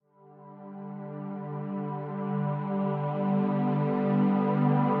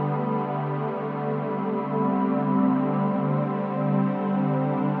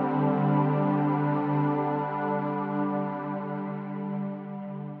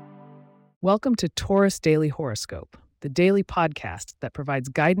Welcome to Taurus Daily Horoscope, the daily podcast that provides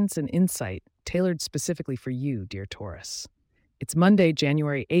guidance and insight tailored specifically for you, dear Taurus. It's Monday,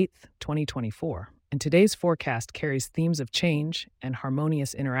 January 8th, 2024, and today's forecast carries themes of change and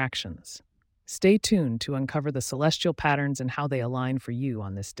harmonious interactions. Stay tuned to uncover the celestial patterns and how they align for you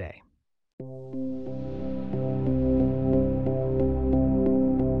on this day.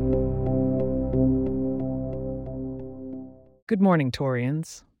 Good morning,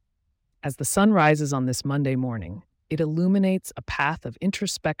 Taurians. As the sun rises on this Monday morning, it illuminates a path of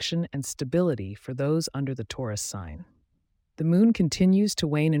introspection and stability for those under the Taurus sign. The moon continues to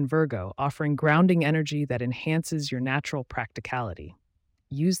wane in Virgo, offering grounding energy that enhances your natural practicality.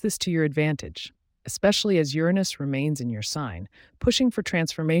 Use this to your advantage, especially as Uranus remains in your sign, pushing for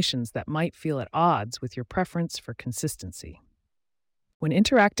transformations that might feel at odds with your preference for consistency. When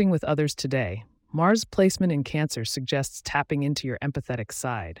interacting with others today, Mars' placement in Cancer suggests tapping into your empathetic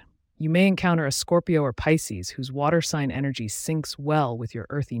side. You may encounter a Scorpio or Pisces whose water sign energy syncs well with your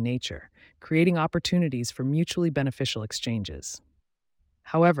earthy nature, creating opportunities for mutually beneficial exchanges.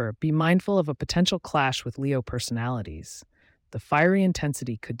 However, be mindful of a potential clash with Leo personalities. The fiery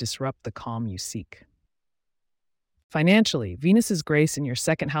intensity could disrupt the calm you seek. Financially, Venus's grace in your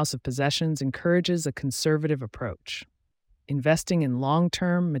second house of possessions encourages a conservative approach. Investing in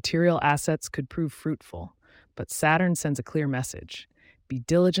long-term material assets could prove fruitful, but Saturn sends a clear message. Be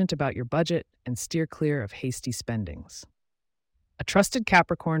diligent about your budget and steer clear of hasty spendings. A trusted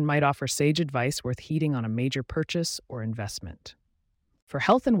Capricorn might offer sage advice worth heeding on a major purchase or investment. For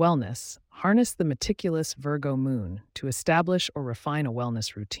health and wellness, harness the meticulous Virgo moon to establish or refine a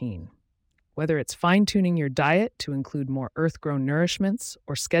wellness routine. Whether it's fine-tuning your diet to include more earth-grown nourishments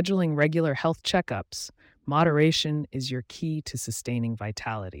or scheduling regular health checkups, moderation is your key to sustaining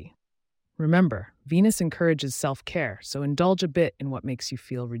vitality. Remember, Venus encourages self-care, so indulge a bit in what makes you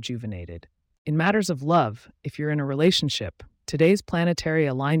feel rejuvenated. In matters of love, if you're in a relationship, today's planetary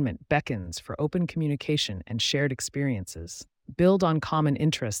alignment beckons for open communication and shared experiences. Build on common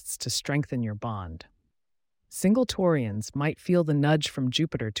interests to strengthen your bond. Single Taurians might feel the nudge from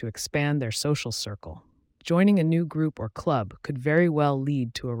Jupiter to expand their social circle. Joining a new group or club could very well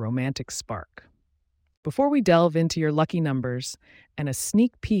lead to a romantic spark. Before we delve into your lucky numbers and a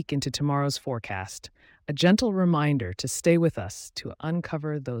sneak peek into tomorrow's forecast, a gentle reminder to stay with us to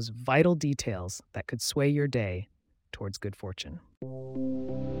uncover those vital details that could sway your day towards good fortune.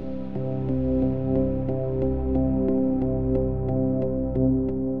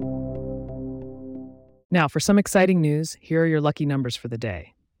 Now, for some exciting news, here are your lucky numbers for the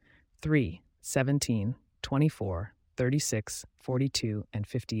day: 3, 17, 24, 36, 42, and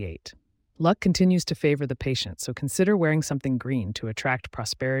 58. Luck continues to favor the patient, so consider wearing something green to attract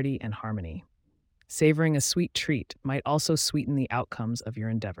prosperity and harmony. Savoring a sweet treat might also sweeten the outcomes of your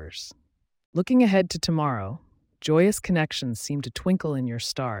endeavors. Looking ahead to tomorrow, joyous connections seem to twinkle in your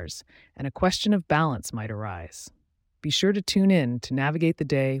stars, and a question of balance might arise. Be sure to tune in to navigate the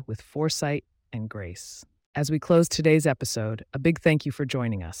day with foresight and grace. As we close today's episode, a big thank you for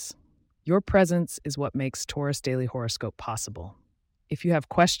joining us. Your presence is what makes Taurus Daily Horoscope possible. If you have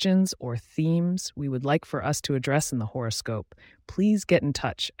questions or themes we would like for us to address in the horoscope, please get in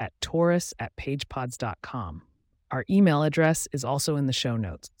touch at taurus@pagepods.com. Our email address is also in the show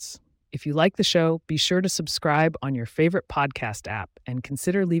notes. If you like the show, be sure to subscribe on your favorite podcast app and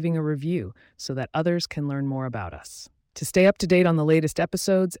consider leaving a review so that others can learn more about us. To stay up to date on the latest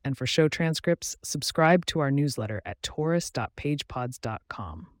episodes and for show transcripts, subscribe to our newsletter at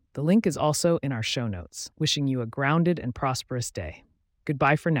taurus.pagepods.com. The link is also in our show notes. Wishing you a grounded and prosperous day.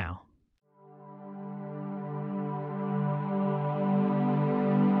 Goodbye for now.